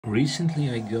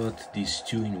Recently I got this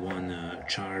 2-in-1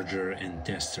 charger and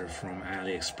tester from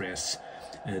AliExpress.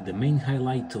 The main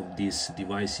highlight of this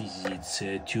device is its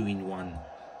 2-in-1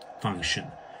 function.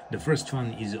 The first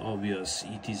one is obvious.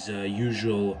 It is a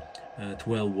usual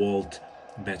 12-volt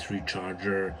battery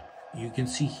charger. You can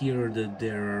see here that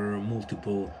there are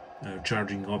multiple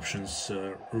charging options: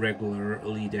 regular,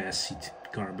 lead acid,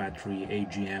 car battery,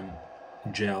 AGM,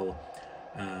 gel,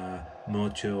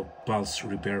 moto, pulse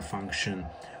repair function,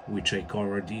 which I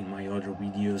covered in my other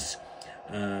videos.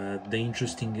 The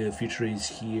interesting feature is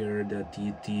here that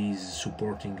it is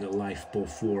supporting a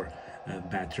LiFePO4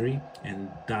 battery, and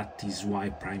that is why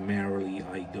primarily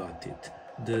I got it.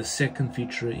 The second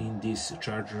feature in this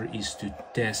charger is to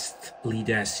test lead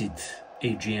acid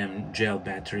AGM gel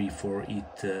battery for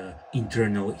its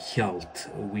internal health,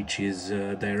 which is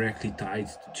directly tied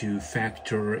to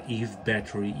factor if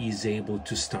battery is able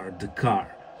to start the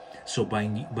car. So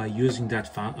by using that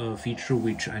feature,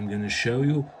 which I'm going to show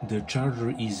you, the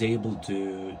charger is able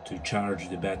to charge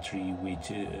the battery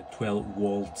with 12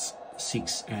 volts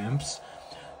 6 amps.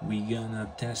 We're gonna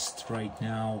test right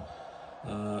now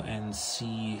and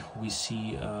we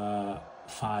see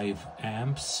 5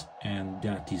 amps, and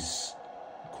that is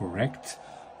correct.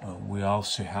 We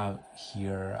also have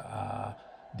here a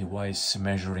device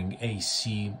measuring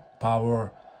AC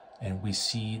power, and we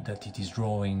see that it is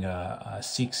drawing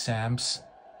 6 amps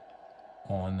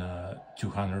on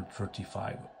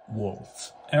 235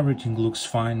 volts. Everything looks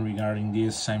fine regarding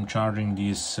this. I'm charging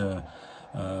this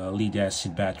lead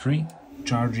acid battery.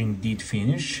 Charging did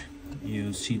finish.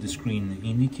 You see the screen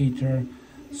indicator.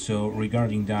 So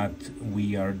regarding that,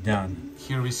 we are done.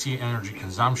 Here we see energy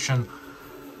consumption.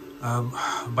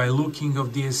 By looking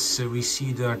of this, we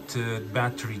see that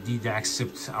battery did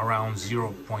accept around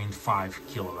 0.5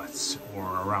 kilowatts or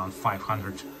around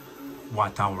 500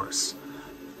 watt hours,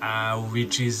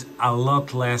 which is a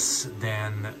lot less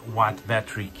than what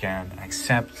battery can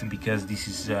accept, because this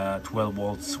is 12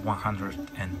 volts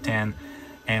 110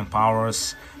 amp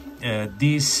hours.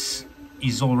 This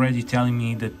is already telling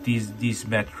me that this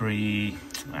battery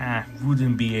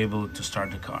wouldn't be able to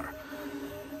start the car.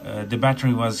 The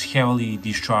battery was heavily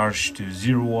discharged to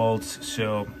 0 volts,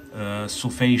 so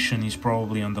sulfation is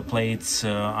probably on the plates.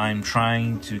 I'm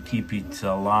trying to keep it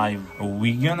alive.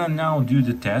 We're gonna now do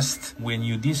the test. When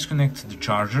you disconnect the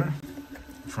charger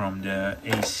from the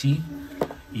AC,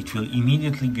 it will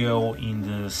immediately go in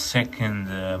the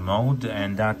second mode,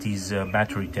 and that is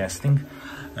battery testing.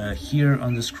 Here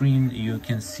on the screen you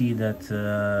can see that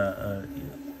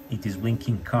it is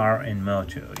blinking car and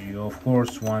moto. You of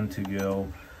course want to go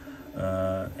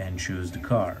and choose the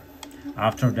car.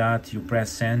 After that you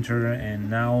press enter, and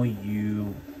now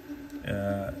you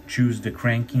choose the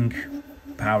cranking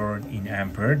powered in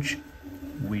amperage,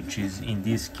 which is in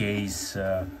this case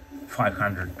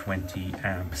 520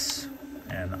 amps,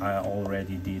 and I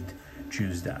already did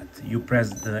choose that. You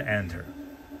press the enter.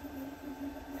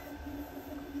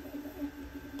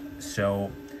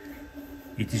 So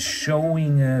it is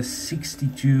showing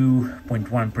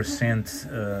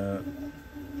 62.1%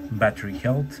 battery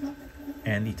health,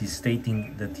 and it is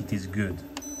stating that it is good.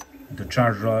 The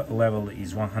charge level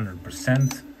is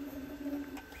 100%.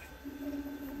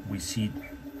 We see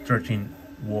 13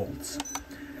 volts.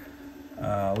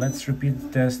 Let's repeat the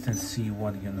test and see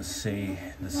what I'm gonna say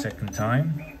the second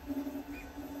time.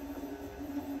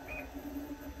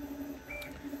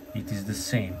 It is the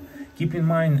same. Keep in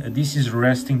mind, this is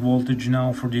resting voltage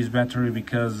now for this battery,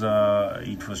 because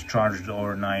it was charged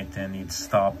overnight and it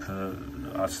stopped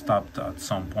at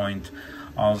some point.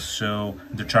 Also,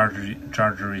 the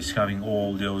charger is having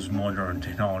all those modern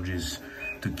technologies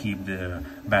to keep the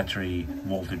battery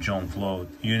voltage on float.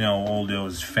 You know, all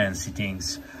those fancy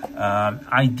things.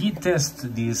 I did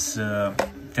test this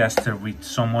tester with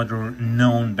some other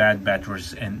known bad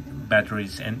batteries, and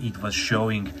it was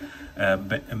showing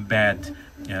bad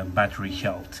battery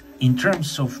health. In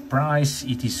terms of price,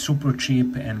 it is super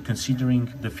cheap, and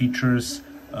considering the features,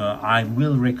 I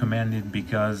will recommend it,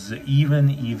 because even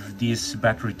if this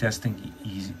battery testing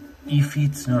if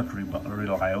it's not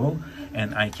reliable,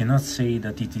 and I cannot say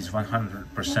that it is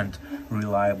 100%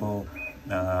 reliable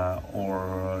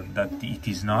or that it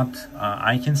is not,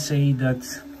 I can say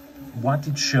that what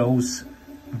it shows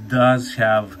does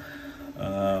have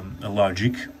a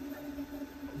logic.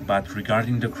 But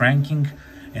regarding the cranking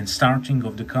and starting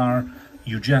of the car,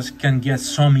 you just can get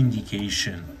some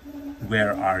indication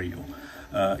where are you.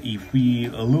 If we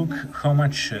look how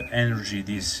much energy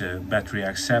this battery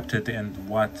accepted and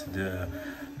what the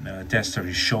tester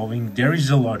is showing, there is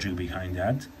a logic behind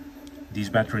that. This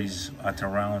battery is at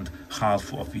around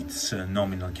half of its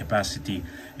nominal capacity,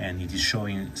 and it is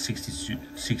showing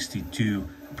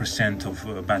 62%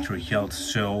 of battery health,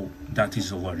 so that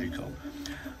is logical.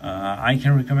 I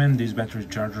can recommend this battery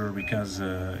charger because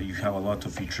you have a lot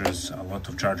of features, a lot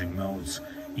of charging modes.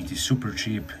 It is super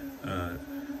cheap.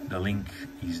 The link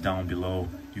is down below.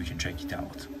 You can check it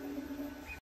out.